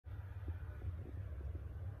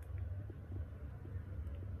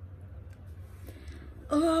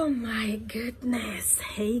Oh my goodness.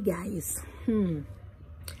 Hey guys,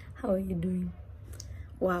 how are you doing?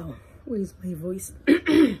 Wow, where is my voice?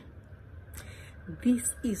 This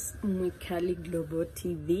is Mwikali Global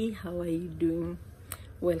TV. How are you doing?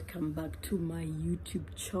 Welcome back to my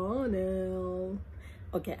YouTube channel.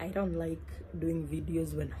 Okay, I don't like doing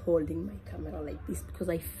videos when holding my camera like this because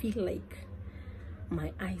I feel like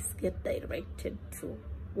my eyes get directed to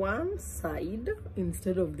one side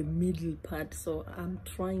instead of the middle part, so I'm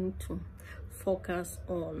trying to focus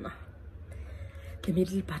on the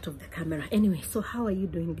middle part of the camera. Anyway, so how are you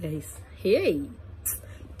doing, guys? Hey,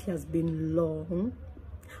 it has been long.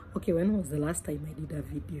 Okay, when was the last time I did a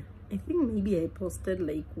video? I think maybe I posted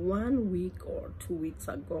like 1 week or 2 weeks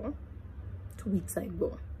ago. 2 weeks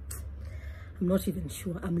ago. I'm not even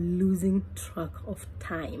sure. I'm losing track of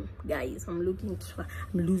time, guys. I'm losing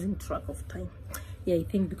track of time. Yeah, I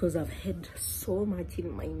think because I've had so much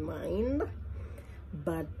in my mind,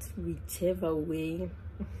 but whichever way,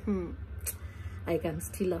 I can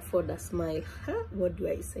still afford a smile. Huh? What do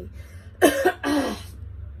I say? I'm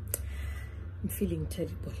feeling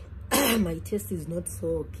terrible. My chest is not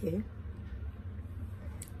so okay.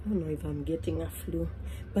 I don't know if I'm getting a flu,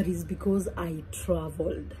 but it's because I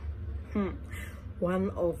traveled.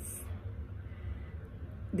 One of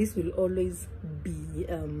this will always be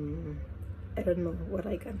I don't know what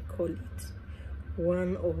I can call it,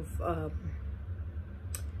 one of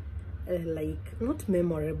like not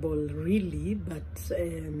memorable really, but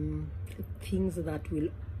things that will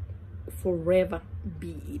forever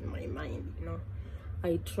be in my mind, you know.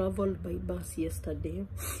 I traveled by bus yesterday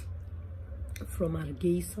from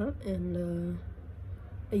Hargeisa, and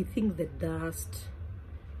I think the dust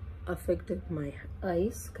affected my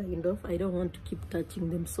eyes kind of. I don't want to keep touching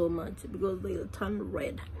them so much because they'll turn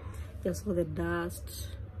red. Just for the dust,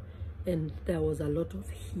 and there was a lot of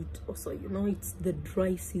heat also, you know. It's the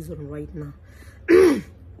dry season right now.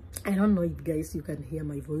 I don't know if guys you can hear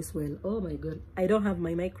my voice well. Oh my god, I don't have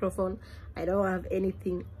my microphone, I don't have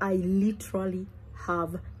anything. I literally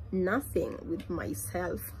have nothing with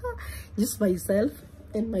myself. Just myself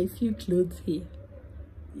and my few clothes here.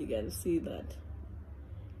 You can see that.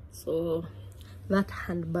 So that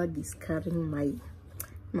handbag is carrying my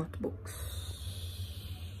notebooks,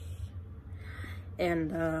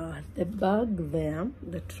 and the bag there,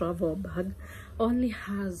 the travel bag, only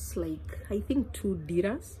has like I think 2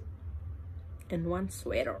 dirhams and 1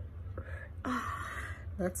 sweater.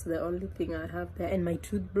 That's the only thing I have there, and my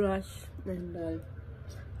toothbrush and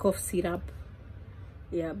cough syrup.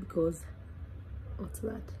 Yeah, because what's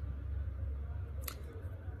that?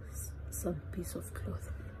 Some piece of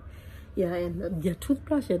cloth. Yeah, and yeah,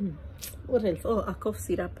 toothbrush, and what else? Oh, a cough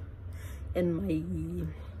syrup, and my,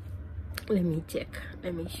 let me check,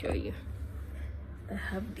 let me show you. I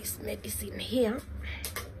have this medicine here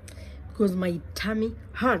because my tummy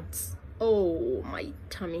hurts. Oh, my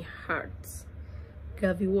tummy hurts.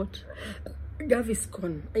 Gavi what?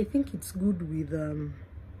 Gaviscon. I think it's good with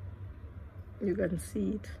you can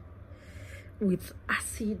see it, with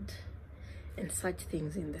acid and such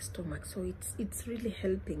things in the stomach, so it's really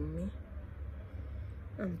helping me.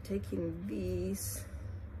 I'm taking this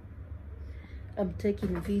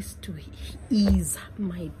to ease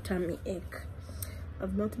my tummy ache.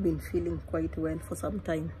 I've not been feeling quite well for some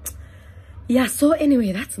time. Yeah, so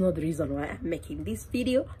anyway, that's not the reason why I'm making this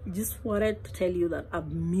video. Just wanted to tell you that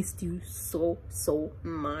I've missed you so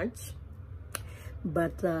much.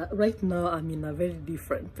 But right now I'm in a very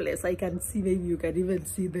different place. I can see, maybe you can even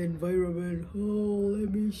see the environment. Oh,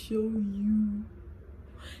 let me show you.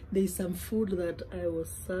 There's some food that I was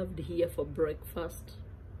served here for breakfast.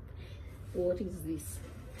 What is this?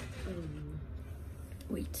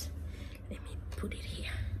 Wait, let me put it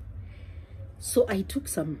here. So I took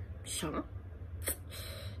some shower.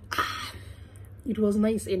 It was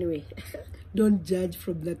nice anyway. Don't judge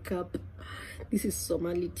from the cup. This is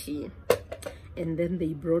Somali tea. And then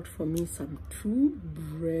they brought for me some 2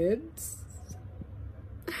 breads.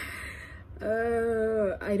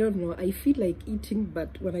 I don't know, I feel like eating,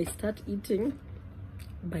 but when I start eating,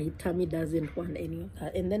 my tummy doesn't want any of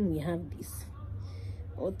that. And then we have this,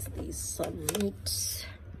 what's this, some meat.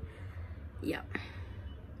 Yeah,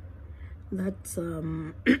 that's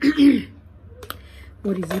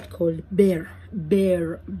what is it called? Bear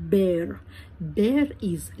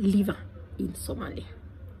is liver in Somali.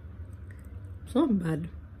 It's not bad,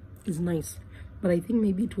 it's nice, but I think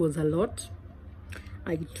maybe it was a lot.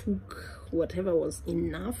 I took whatever was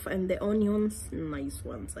enough, and the onions, nice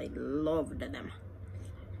ones. I loved them.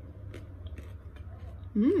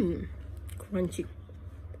 Crunchy.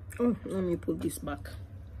 Oh, let me put this back.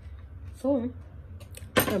 So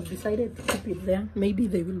I've decided to keep it there. Maybe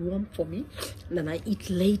they will warm for me and then I eat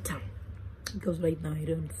later, because right now I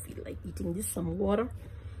don't feel like eating. Just some water.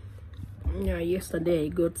 Yeah, yesterday I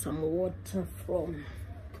got some water from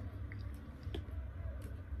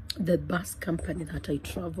the bus company that I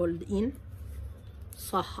traveled in,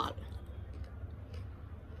 Sahal.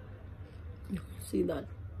 You can see that,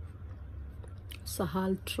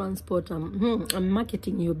 Sahal Transport. I'm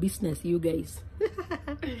marketing your business, you guys.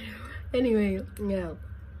 Anyway, yeah,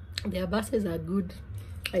 their buses are good.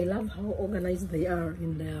 I love how organized they are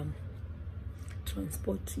in the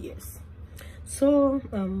transport. Yes. So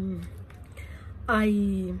I'm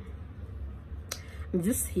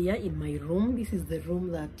just here in my room. This is the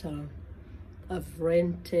room that I've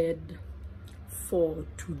rented for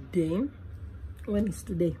today. When is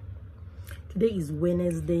today? Today is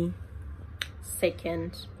Wednesday,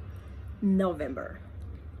 2nd November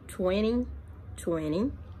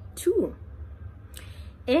 2022,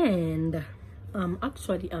 and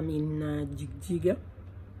actually I'm in Jigjiga,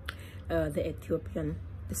 the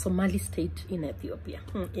Somali state in Ethiopia.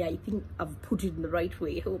 Yeah, I think I've put it in the right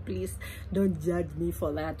way. Oh, please don't judge me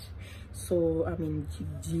for that. So I'm in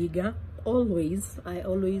Hargeisa. I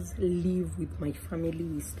always live with my family.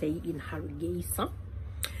 We stay in Hargeisa.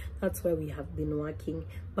 That's where we have been working,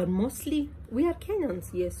 but mostly we are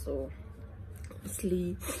Kenyans. Yes, so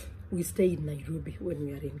mostly we stay in Nairobi when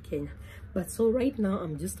we are in Kenya. But so right now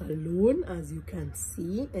I'm just alone, as you can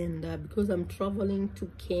see, and because I'm traveling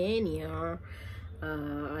to Kenya,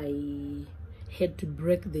 I had to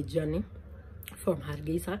break the journey from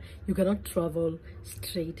Hargeisa. You cannot travel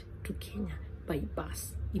straight to Kenya by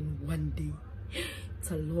bus in one day.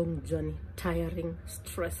 It's a long journey, tiring,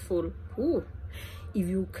 stressful. Ooh. If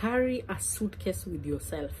you carry a suitcase with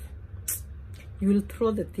yourself, you will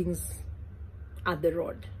throw the things at the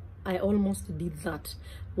road. I almost did that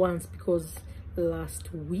once, because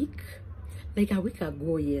last week, like a week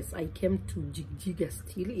ago, yes, I came to Jigjiga,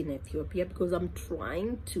 still in Ethiopia, because I'm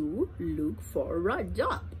trying to look for a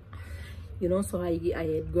job, you know. So I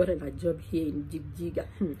had gotten a job here in Jigjiga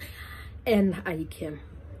and I came.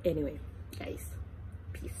 Anyway, guys,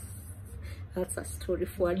 peace. That's a story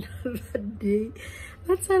for another day.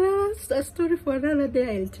 That's a story for another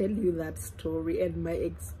day. I'll tell you that story and my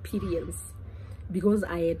experience, because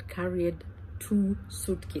I had carried 2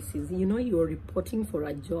 suitcases. You know, you're reporting for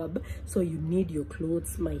a job, so you need your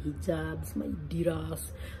clothes, my hijabs, my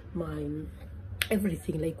diras, my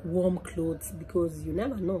everything, like warm clothes, because you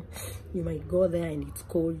never know, you might go there and it's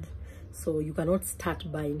cold, so you cannot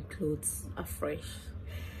start buying clothes afresh.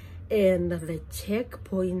 And the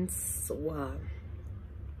checkpoints, wow,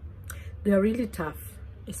 they're really tough,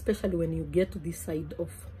 especially when you get to this side of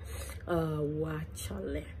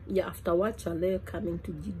Wachale. Yeah, after Wachale, coming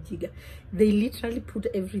to Jigjiga, they literally put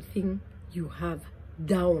everything you have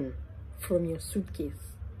down from your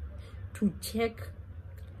suitcase to check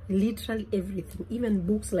literally everything, even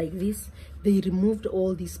books like this. They removed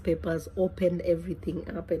all these papers, opened everything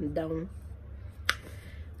up and down.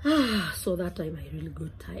 So that time I really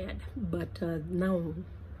got tired. But now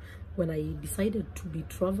when I decided to be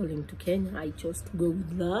traveling to Kenya, I chose to go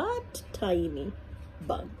with that tiny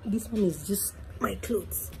bag. This one is just my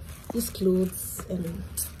clothes, just clothes and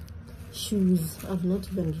shoes. I've not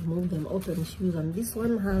even removed them, open shoes. And this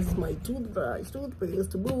one has my toothbrush,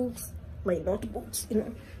 toothpaste, books, my notebooks, you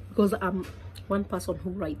know, because I'm one person who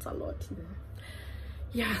writes a lot, you know.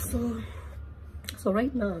 Yeah, so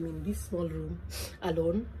right now I'm in this small room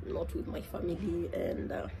alone, not with my family,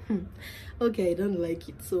 and okay, I don't like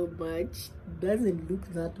it so much. Doesn't look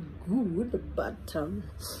that good, but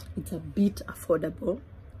it's a bit affordable.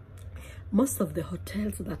 Most of the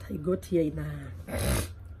hotels that I got here in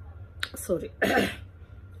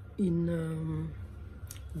in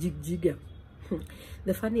Jigjiga,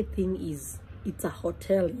 the funny thing is, it's a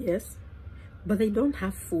hotel, yes, but they don't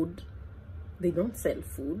have food. They don't sell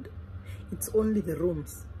food. It's only the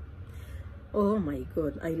rooms. Oh my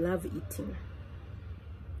god, I love eating.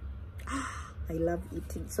 I love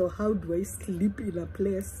eating. So how do I sleep in a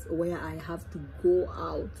place where I have to go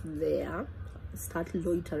out there, start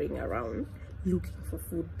loitering around looking for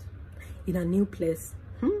food in a new place?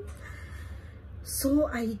 So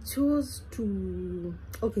I chose to,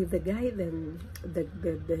 okay, the guy, then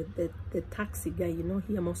the taxi guy, you know,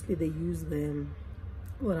 here mostly they use the,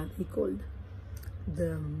 what are they called,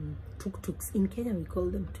 the tuk-tuks. In Kenya we call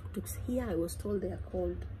them tuk-tuks. Here I was told they are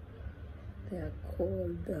called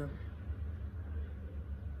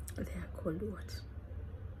what?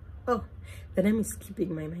 Oh, the name is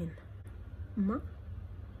skipping my mind.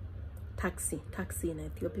 Taxi in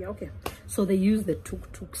Ethiopia. Okay, so they use the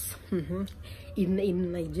tuk-tuks.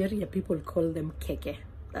 In Nigeria people call them keke.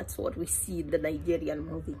 That's what we see in the Nigerian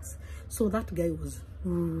movies. So that guy was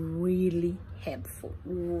really helpful,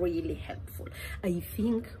 really helpful. I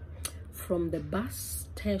think from the bus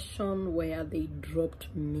station where they dropped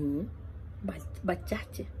me,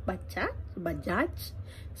 Bajaj,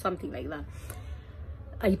 something like that,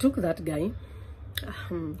 I took that guy.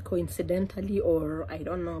 Coincidentally, or I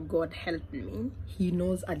don't know, God help me, he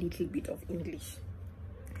knows a little bit of English.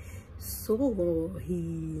 So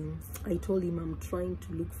I told him I'm trying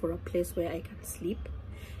to look for a place where I can sleep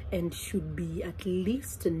and should be at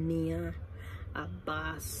least near a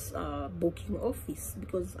bus booking office,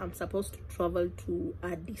 because I'm supposed to travel to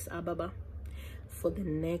Addis Ababa for the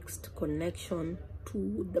next connection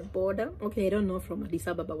to the border. Okay, I don't know from Addis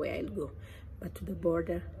Ababa where I'll go, but to the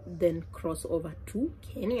border, then cross over to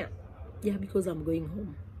Kenya. Yeah, because I'm going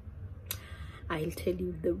home. I'll tell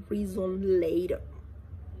you the reason later.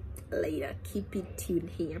 Keep it tuned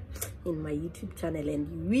here in my YouTube channel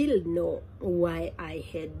and you will know why I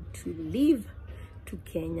had to leave to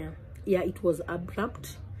Kenya. Yeah, it was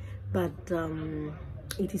abrupt, but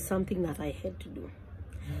it is something that I had to do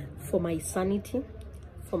for my sanity,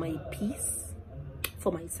 for my peace,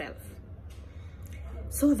 for myself.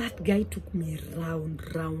 So that guy took me round.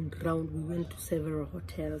 We went to several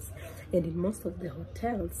hotels, and in most of the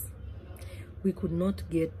hotels we could not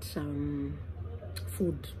get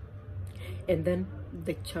food, and then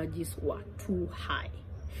the charges were too high.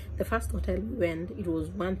 The first hotel we went, it was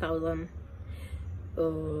 1,000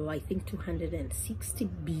 I think 260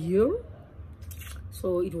 birr.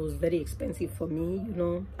 So it was very expensive for me. You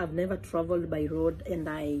know, I've never traveled by road and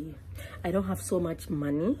I don't have so much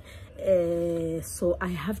money, so I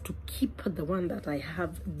have to keep the one that I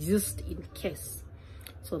have just in case,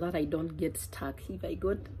 so that I don't get stuck. If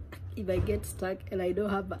I get stuck and I don't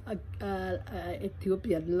have a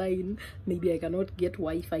Ethiopian line, maybe I cannot get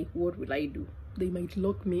Wi-Fi, what will I do? They might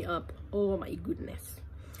lock me up. Oh my goodness.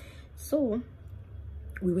 So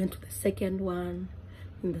we went to the second one.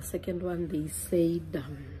 In the second one they said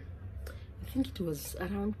I think it was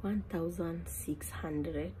around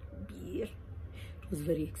 1,600 birr. It was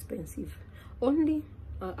very expensive. Only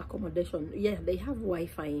accommodation. Yeah, they have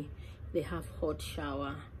Wi-Fi, they have hot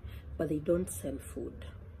shower, but they don't sell food.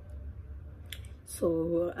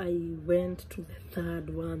 So I went to the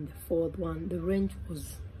third one, the fourth one. The range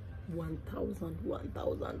was 1,000,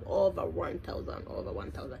 over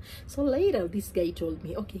 1,000. So later this guy told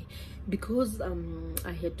me, okay, because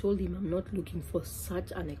I had told him I'm not looking for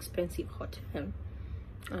such an expensive hotel,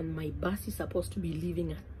 and my bus is supposed to be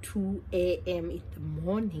leaving at 2 a.m. in the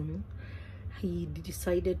morning, he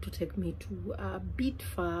decided to take me to a bit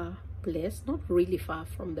far place, not really far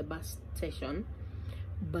from the bus station,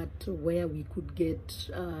 but where we could get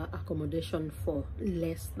accommodation for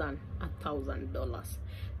less than $1,000.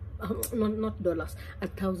 Not dollars,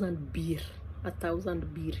 1,000 birr,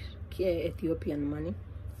 1,000 birr, Ethiopian money,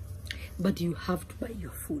 but you have to buy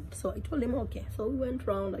your food. So I told him okay. So we went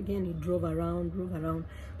round again. He drove around.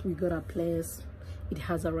 We got a place. It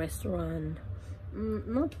has a restaurant,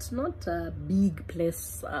 not a big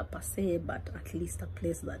place per se, but at least a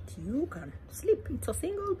place that you can sleep. It's a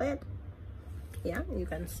single bed. Yeah, you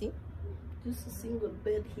can see, just a single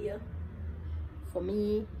bed here for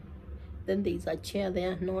me. Then there's a chair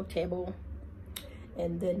there, no table,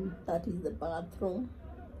 and then that is the bathroom.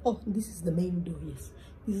 Oh, this is the main door. Yes,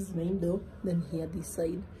 this is the main door. Then here, this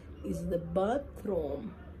side is the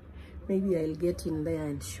bathroom. Maybe I'll get in there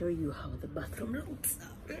and show you how the bathroom looks.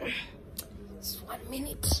 Just 1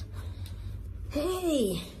 minute.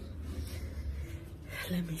 Hey,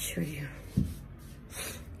 let me show you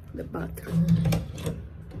the bathroom.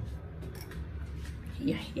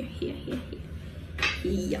 Here.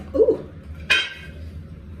 Yeah. Oh,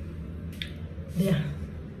 there.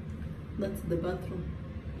 That's the bathroom.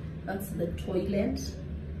 That's the toilet.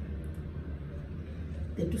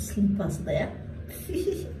 The two slippers there.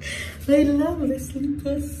 I love the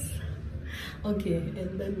slippers. Okay,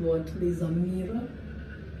 and then what? There's a mirror.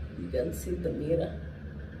 You can see the mirror.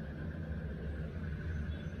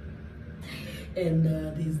 And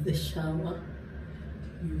there's the shower.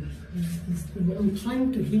 This thing. I'm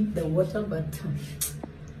trying to heat the water, but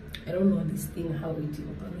I don't know this thing how it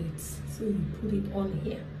operates. So you put it on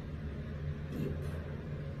here. Yep.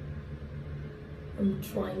 I'm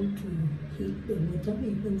trying to heat the water.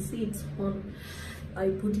 You can see it's on. I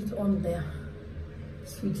put it on there.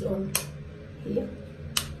 Switch on here.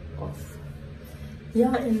 Off.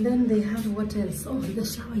 Yeah, and then they have what else? Oh, the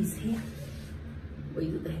shower is here.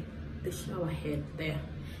 With the shower head there,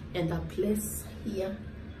 and a place here.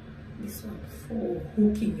 This one for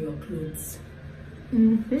hooking your clothes.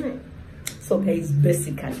 So guys,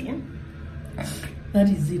 basically that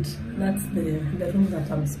is it. That's the room that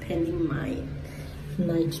I'm spending my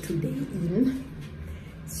night today in,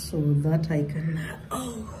 so that I can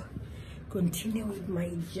continue with my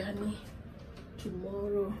journey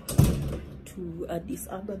tomorrow to Addis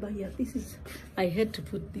Ababa. Yeah, this is, I had to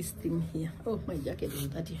put this thing here. Oh, my jacket is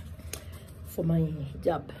dirty for my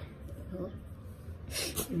hijab.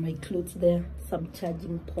 My clothes there, some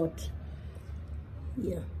charging port.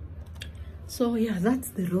 Yeah, so yeah,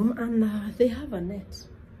 that's the room, and they have a net.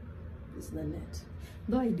 This is the net.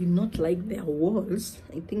 Though I did not like their walls.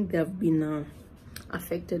 I think they have been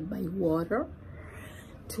affected by water,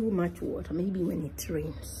 too much water. Maybe when it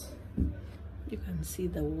rains. You can see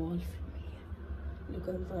the wall from here. Look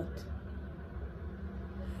at that.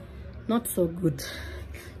 Not so good,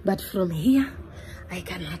 but from here I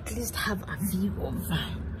can at least have a view of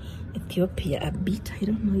Ethiopia a bit. I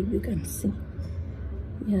don't know if you can see.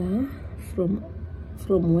 Yeah, from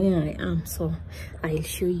where I am. So I'll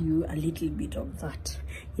show you a little bit of that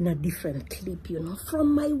in a different clip, you know,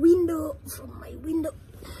 from my window.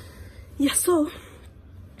 Yeah, so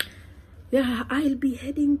yeah, I'll be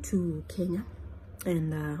heading to Kenya,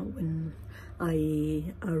 and when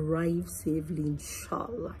I arrive safely,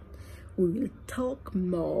 inshallah, we will talk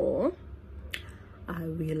more. I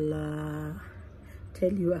will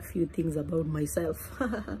tell you a few things about myself.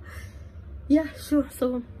 Yeah, sure.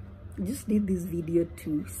 So just did this video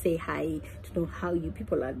to say hi, to know how you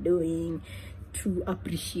people are doing, to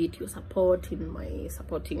appreciate your support in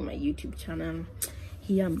supporting my YouTube channel.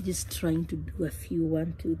 Here I'm just trying to do a few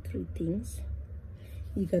 1, 2, 3 things.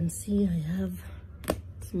 You can see I have,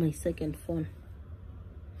 it's my second phone.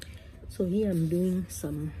 So here I'm doing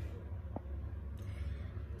some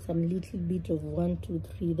little bit of 1, 2,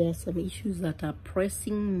 3. There are some issues that are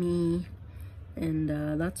pressing me, and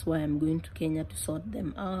that's why I'm going to Kenya to sort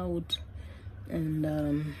them out.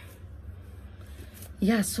 And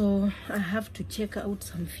yeah, so I have to check out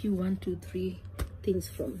some few 1, 2, 3 things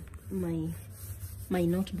from my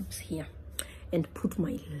notebooks here, and put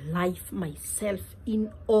my life, myself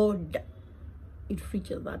in order. It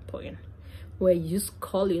reaches that point where you just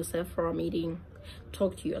call yourself for a meeting,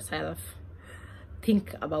 talk to yourself,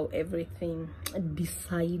 think about everything,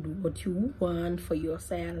 decide what you want for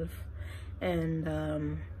yourself,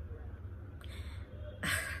 and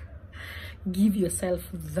give yourself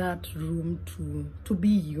that room to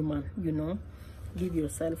be human, you know. Give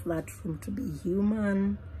yourself that room to be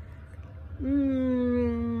human.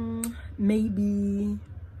 Maybe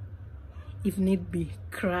if need be,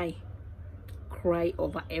 cry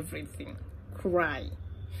over everything. Cry,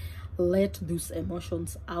 let those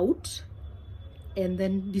emotions out, and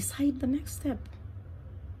then decide the next step.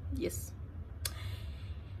 Yes,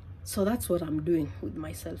 so that's what I'm doing with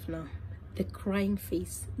myself now. The crying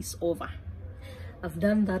phase is over. I've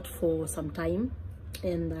done that for some time,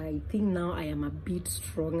 and I think now I am a bit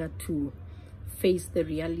stronger to face the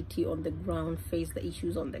reality on the ground, face the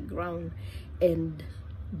issues on the ground, and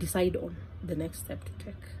decide on the next step to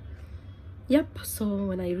take. Yep, so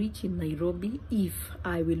when I reach in Nairobi, if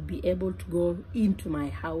I will be able to go into my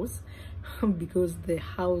house, because the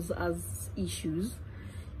house has issues,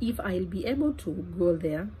 if I'll be able to go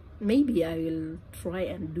there, maybe I will try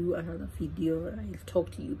and do another video. I'll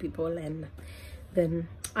talk to you people, and then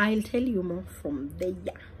I'll tell you more from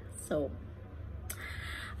there. So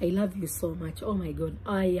I love you so much. Oh my god,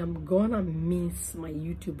 I am gonna miss my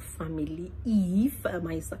YouTube family if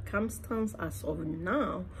my circumstance as of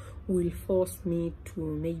now will force me to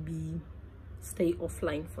maybe stay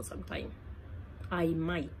offline for some time. I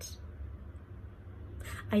might,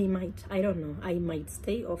 I don't know, I might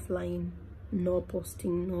stay offline, no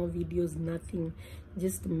posting, no videos, nothing,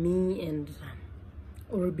 just me and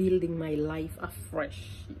rebuilding my life afresh,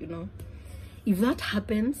 you know. If that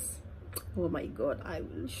happens, oh my god, I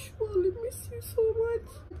will surely miss you so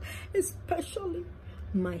much, especially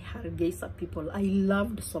my Hargeisa people. I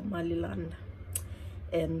loved Somaliland,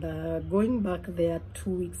 and going back there 2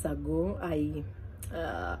 weeks ago, I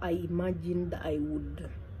imagined I would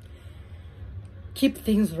keep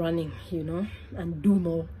things running, you know, and do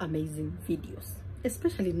more amazing videos,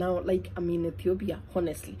 especially now. Like, I'm in Ethiopia,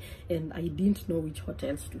 honestly, and I didn't know which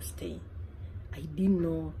hotels to stay. I didn't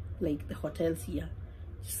know, like, the hotels here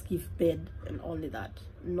just give bed and only that,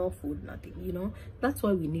 no food, nothing, you know. That's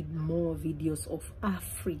why we need more videos of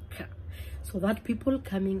Africa, so that people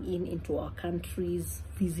coming into our countries,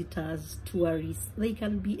 visitors, tourists, they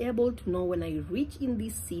can be able to know, when I reach in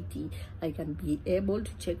this city, I can be able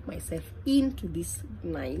to check myself into this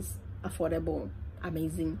nice, affordable,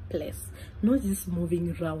 amazing place, not just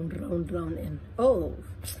moving round and oh,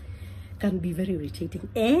 can be very irritating.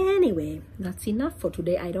 Anyway, that's enough for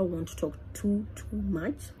today. I don't want to talk too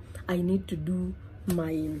much. I need to do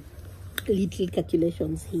my little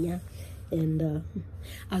calculations here, and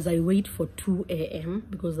as I wait for 2 a.m.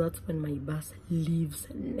 because that's when my bus leaves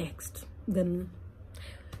next, then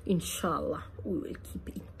inshallah we will keep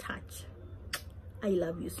in touch. I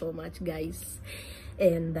love you so much, guys,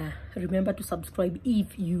 and remember to subscribe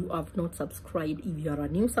if you have not subscribed. If you are a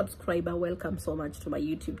new subscriber, welcome so much to my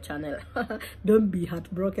YouTube channel. Don't be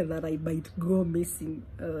heartbroken that I might go missing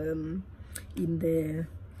in the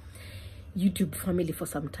YouTube family for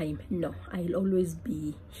some time. No, I'll always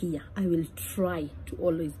be here. I will try to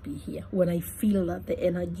always be here when I feel that the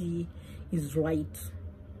energy is right.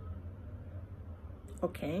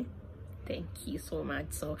 Okay, thank you so much.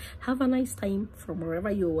 So have a nice time from wherever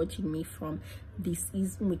you're watching me from. This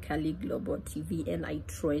is Mwikali Global TV, and I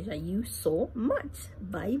treasure you so much.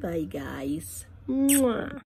 Bye bye, guys. Mwah.